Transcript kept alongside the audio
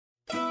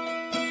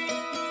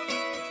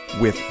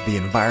With the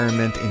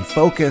environment in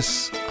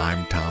focus,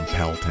 I'm Tom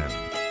Pelton.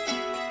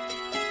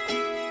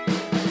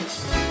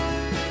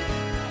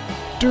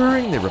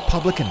 During the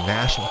Republican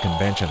National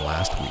Convention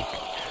last week,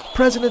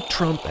 President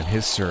Trump and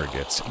his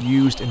surrogates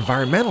used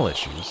environmental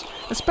issues,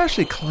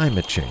 especially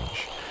climate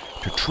change,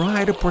 to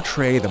try to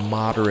portray the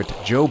moderate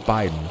Joe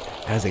Biden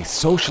as a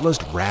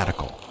socialist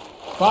radical.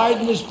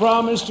 Biden has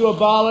promised to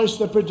abolish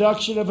the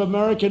production of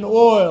American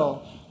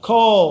oil,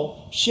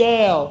 coal,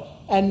 shale,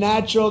 and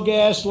natural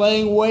gas,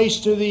 laying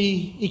waste to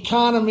the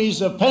economies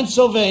of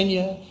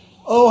Pennsylvania,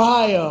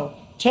 Ohio,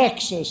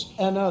 Texas,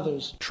 and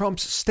others.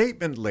 Trump's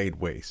statement laid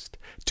waste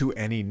to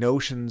any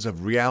notions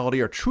of reality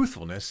or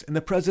truthfulness in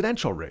the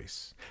presidential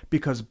race,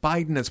 because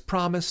Biden has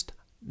promised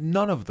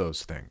none of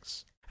those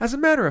things. As a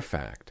matter of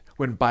fact,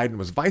 when Biden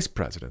was vice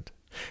president,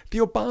 the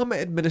Obama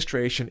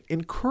administration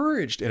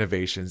encouraged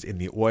innovations in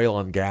the oil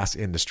and gas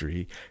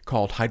industry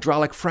called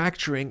hydraulic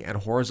fracturing and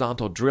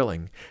horizontal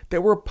drilling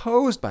that were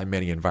opposed by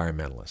many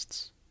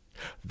environmentalists.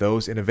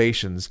 Those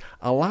innovations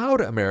allowed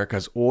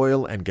America's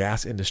oil and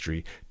gas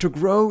industry to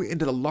grow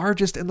into the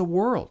largest in the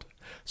world,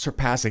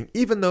 surpassing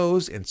even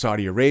those in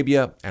Saudi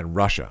Arabia and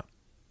Russia.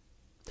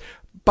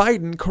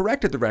 Biden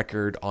corrected the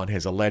record on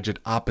his alleged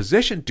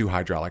opposition to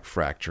hydraulic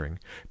fracturing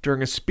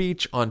during a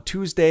speech on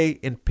Tuesday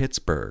in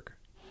Pittsburgh.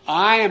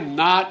 I am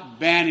not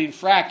banning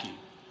fracking.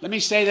 Let me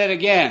say that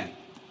again.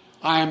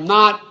 I am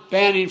not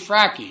banning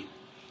fracking,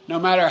 no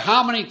matter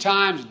how many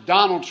times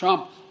Donald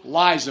Trump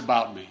lies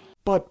about me.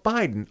 But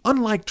Biden,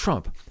 unlike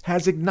Trump,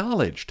 has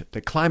acknowledged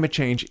that climate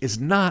change is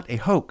not a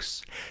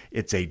hoax.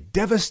 It's a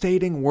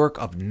devastating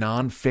work of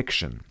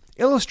nonfiction,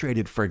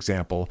 illustrated, for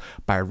example,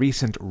 by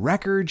recent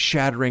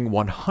record-shattering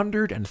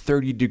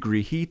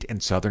 130-degree heat in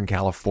Southern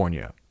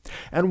California,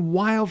 and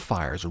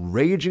wildfires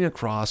raging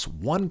across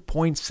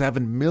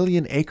 1.7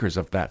 million acres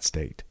of that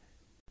state.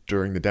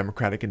 During the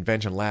Democratic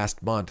convention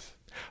last month,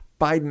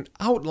 Biden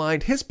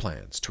outlined his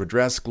plans to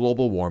address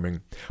global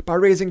warming by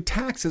raising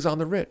taxes on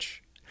the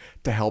rich,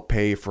 to help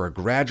pay for a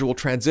gradual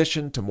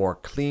transition to more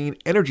clean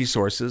energy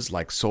sources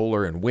like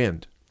solar and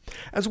wind,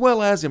 as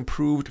well as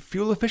improved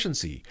fuel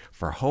efficiency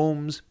for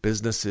homes,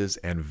 businesses,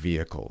 and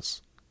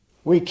vehicles.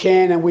 We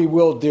can and we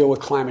will deal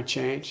with climate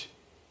change.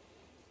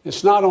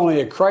 It's not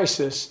only a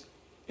crisis,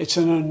 it's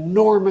an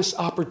enormous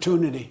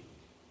opportunity.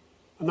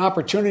 An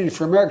opportunity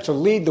for America to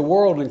lead the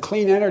world in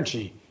clean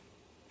energy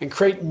and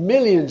create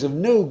millions of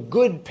new,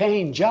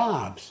 good-paying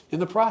jobs in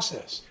the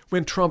process.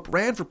 When Trump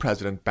ran for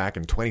president back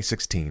in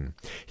 2016,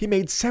 he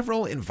made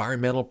several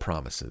environmental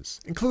promises,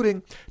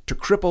 including to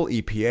cripple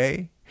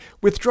EPA,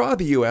 withdraw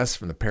the U.S.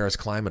 from the Paris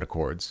Climate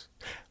Accords,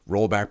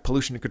 roll back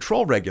pollution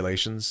control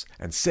regulations,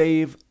 and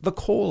save the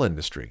coal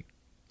industry.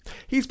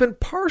 He's been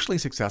partially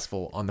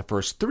successful on the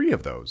first three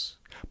of those,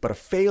 but a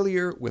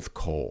failure with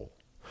coal.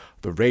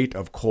 The rate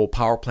of coal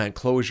power plant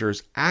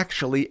closures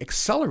actually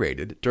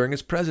accelerated during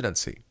his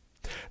presidency.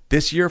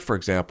 This year, for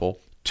example,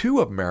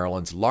 2 of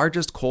Maryland's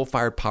largest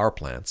coal-fired power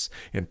plants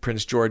in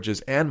Prince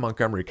George's and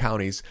Montgomery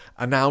counties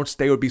announced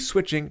they would be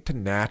switching to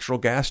natural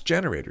gas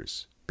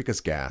generators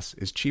because gas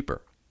is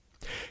cheaper.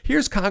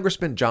 Here's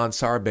Congressman John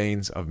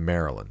Sarbanes of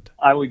Maryland.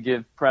 I would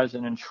give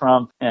President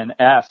Trump an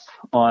F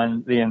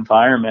on the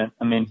environment.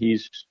 I mean,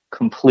 he's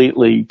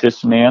completely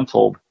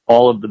dismantled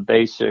all of the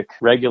basic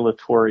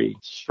regulatory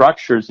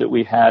structures that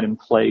we had in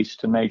place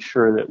to make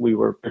sure that we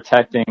were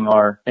protecting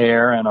our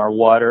air and our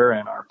water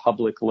and our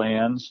public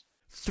lands.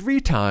 3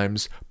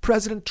 times,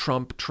 President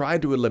Trump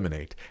tried to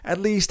eliminate at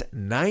least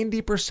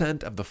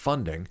 90% of the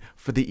funding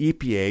for the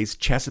EPA's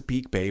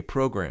Chesapeake Bay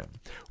program,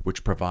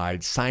 which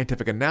provides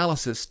scientific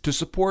analysis to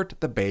support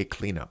the Bay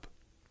cleanup.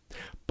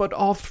 But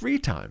all 3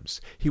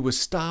 times, he was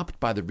stopped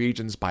by the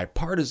region's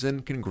bipartisan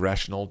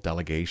congressional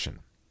delegation.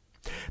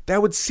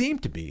 That would seem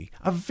to be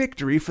a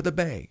victory for the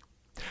Bay.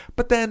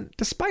 But then,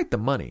 despite the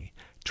money,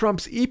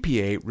 Trump's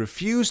EPA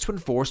refused to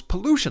enforce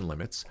pollution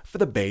limits for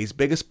the Bay's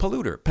biggest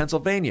polluter,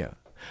 Pennsylvania,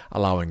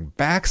 allowing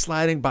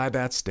backsliding by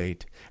that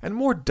state and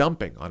more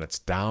dumping on its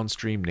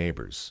downstream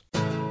neighbors.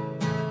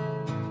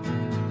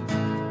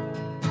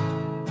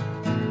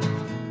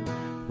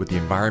 With the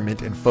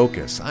environment in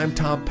focus, I'm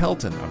Tom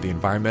Pelton of the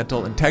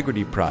Environmental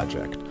Integrity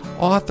Project,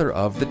 author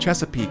of The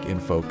Chesapeake in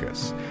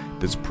Focus.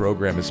 This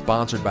program is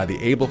sponsored by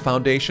the Able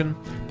Foundation.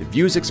 The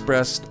views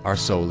expressed are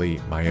solely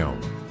my own.